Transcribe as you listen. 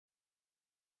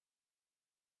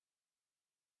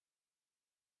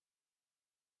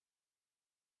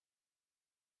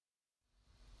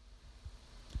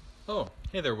Oh,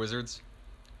 hey there, wizards.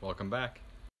 Welcome back.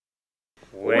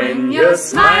 When you're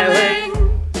smiling,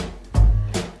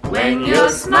 when you're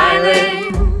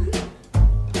smiling,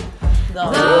 the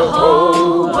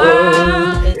whole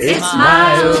world, it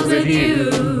smiles with you.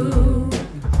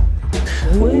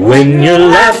 When you're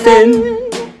laughing,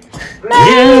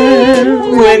 yeah,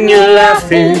 when you're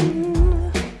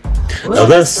laughing,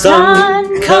 the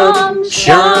sun comes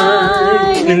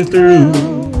shining through.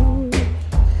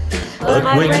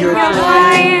 But when you're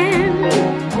crying,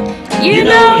 you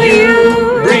know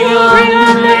you bring on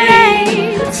the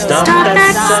rain. Stop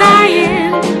that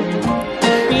sighing.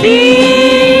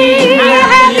 Be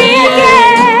happy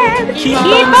again. Keep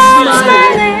on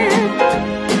smiling.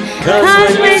 'Cause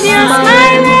when you're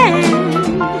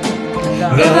smiling,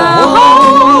 the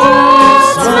whole world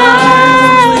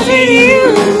smiles with you.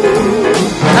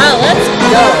 Now let's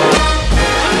go.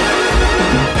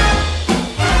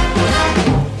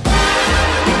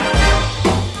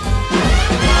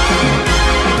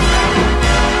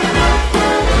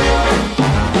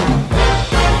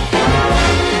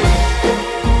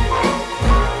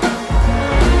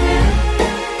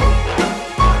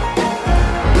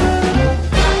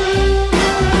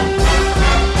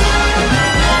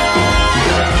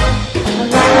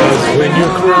 When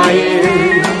you're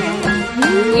crying,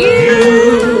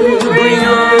 you bring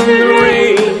on the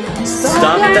rain.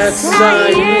 Stop that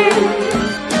sighing.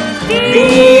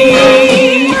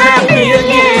 Be happy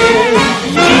again.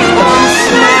 Keep on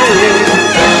smiling.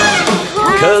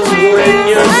 'Cause when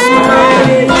you're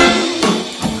smiling,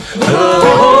 the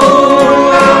whole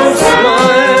world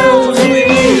smiles with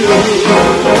you.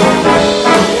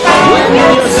 When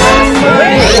you're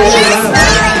smiling,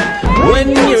 when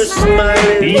you're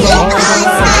smiling,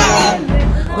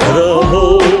 the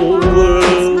whole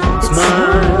world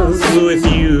smiles with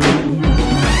you.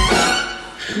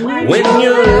 When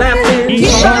you're laughing,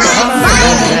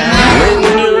 when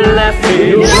you're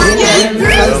laughing,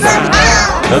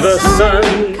 the sun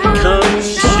comes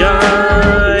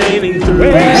shining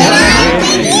through.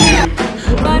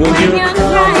 When you're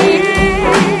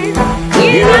crying,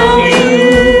 you know you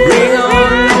bring on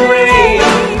the rain.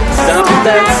 Stop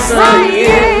that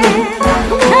sighing.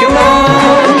 Come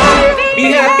on, be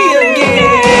happy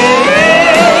again.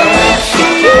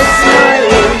 Keep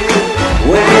smiling.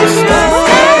 When you're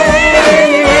smiling,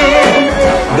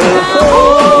 the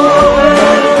whole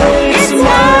world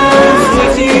smiles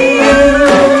with you.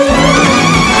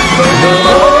 The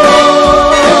whole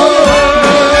world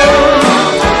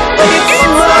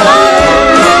smiles with you.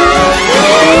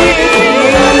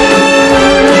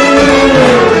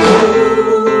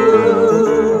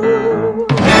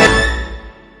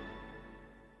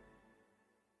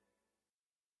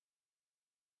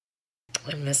 I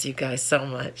miss you guys so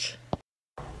much.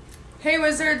 Hey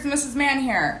Wizards, Mrs. Mann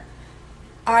here.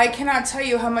 I cannot tell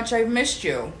you how much I've missed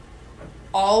you.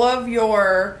 All of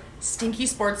your stinky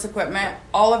sports equipment,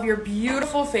 all of your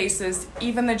beautiful faces,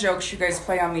 even the jokes you guys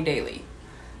play on me daily.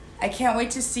 I can't wait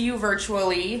to see you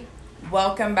virtually.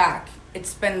 Welcome back.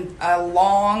 It's been a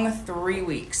long 3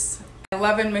 weeks. I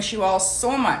love and miss you all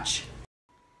so much.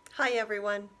 Hi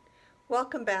everyone,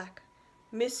 welcome back.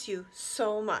 Miss you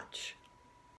so much.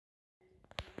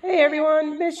 Hey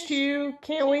everyone, missed you.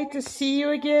 Can't wait to see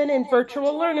you again in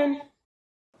virtual learning.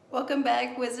 Welcome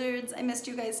back, Wizards. I missed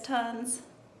you guys tons.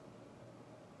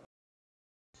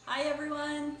 Hi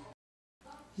everyone.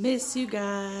 Miss you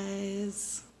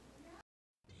guys.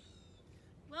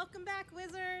 Welcome back,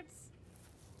 Wizards.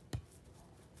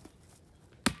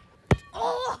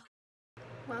 Oh!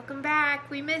 Welcome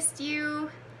back. We missed you.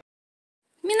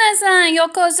 皆さん、よう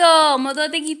こそ戻っ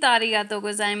てきてありがとう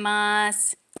ございま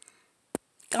す。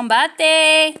頑張っ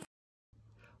て。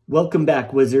Welcome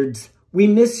back, Wizards. We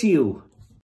miss you.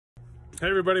 Hey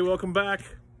everybody, welcome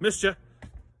back. Missed ya.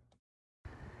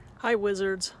 Hi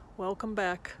Wizards, welcome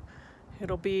back.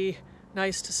 It'll be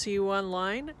nice to see you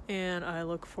online, and I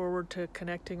look forward to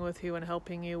connecting with you and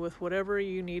helping you with whatever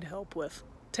you need help with.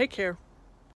 Take care.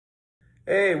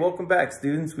 Hey, welcome back,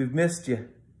 students. We've missed you.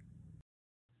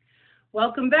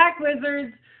 Welcome back,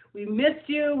 Wizards. We missed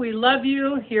you. We love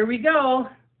you. Here we go.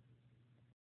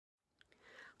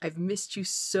 I've missed you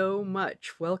so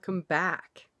much. Welcome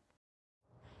back.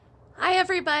 Hi,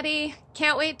 everybody.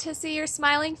 Can't wait to see your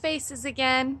smiling faces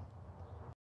again.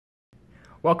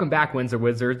 Welcome back, Windsor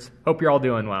Wizards. Hope you're all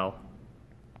doing well.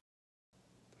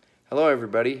 Hello,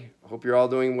 everybody. Hope you're all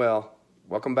doing well.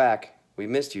 Welcome back. We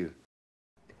missed you.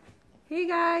 Hey,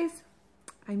 guys.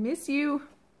 I miss you.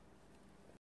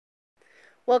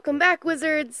 Welcome back,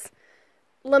 Wizards.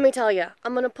 Let me tell you,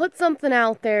 I'm going to put something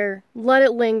out there, let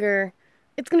it linger.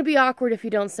 It's going to be awkward if you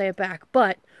don't say it back,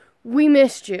 but we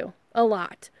missed you a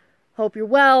lot. Hope you're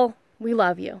well. We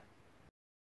love you.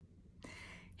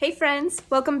 Hey friends,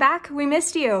 welcome back. We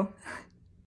missed you.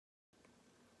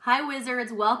 Hi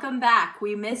Wizards, welcome back.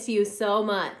 We miss you so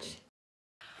much.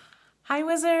 Hi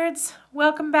Wizards,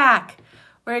 welcome back.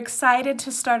 We're excited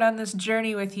to start on this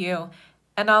journey with you.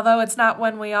 And although it's not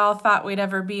one we all thought we'd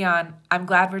ever be on, I'm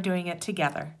glad we're doing it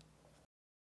together.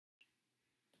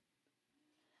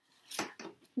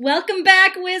 Welcome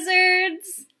back,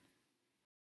 Wizards!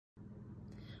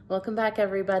 Welcome back,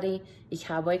 everybody. Ich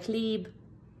habe euch lieb.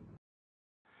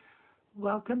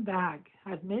 Welcome back.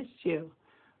 I've missed you.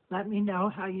 Let me know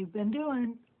how you've been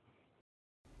doing.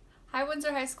 Hi,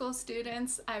 Windsor High School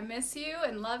students. I miss you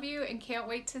and love you and can't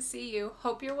wait to see you.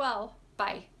 Hope you're well.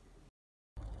 Bye.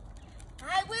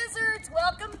 Hi, Wizards.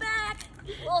 Welcome back.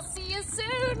 We'll see you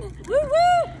soon.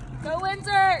 Woo-woo! Go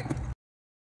Windsor!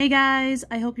 Hey guys,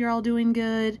 I hope you're all doing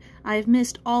good. I've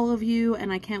missed all of you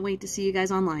and I can't wait to see you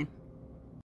guys online.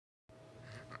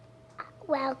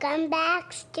 Welcome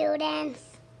back, students.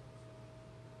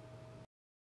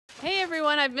 Hey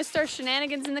everyone, I've missed our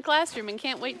shenanigans in the classroom and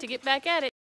can't wait to get back at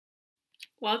it.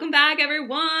 Welcome back,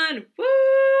 everyone!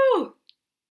 Woo!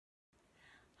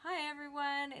 Hi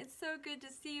everyone, it's so good to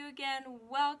see you again.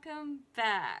 Welcome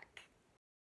back.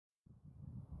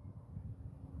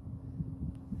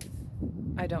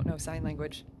 I don't know sign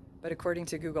language, but according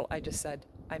to Google, I just said,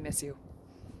 I miss you.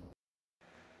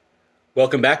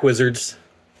 Welcome back, Wizards.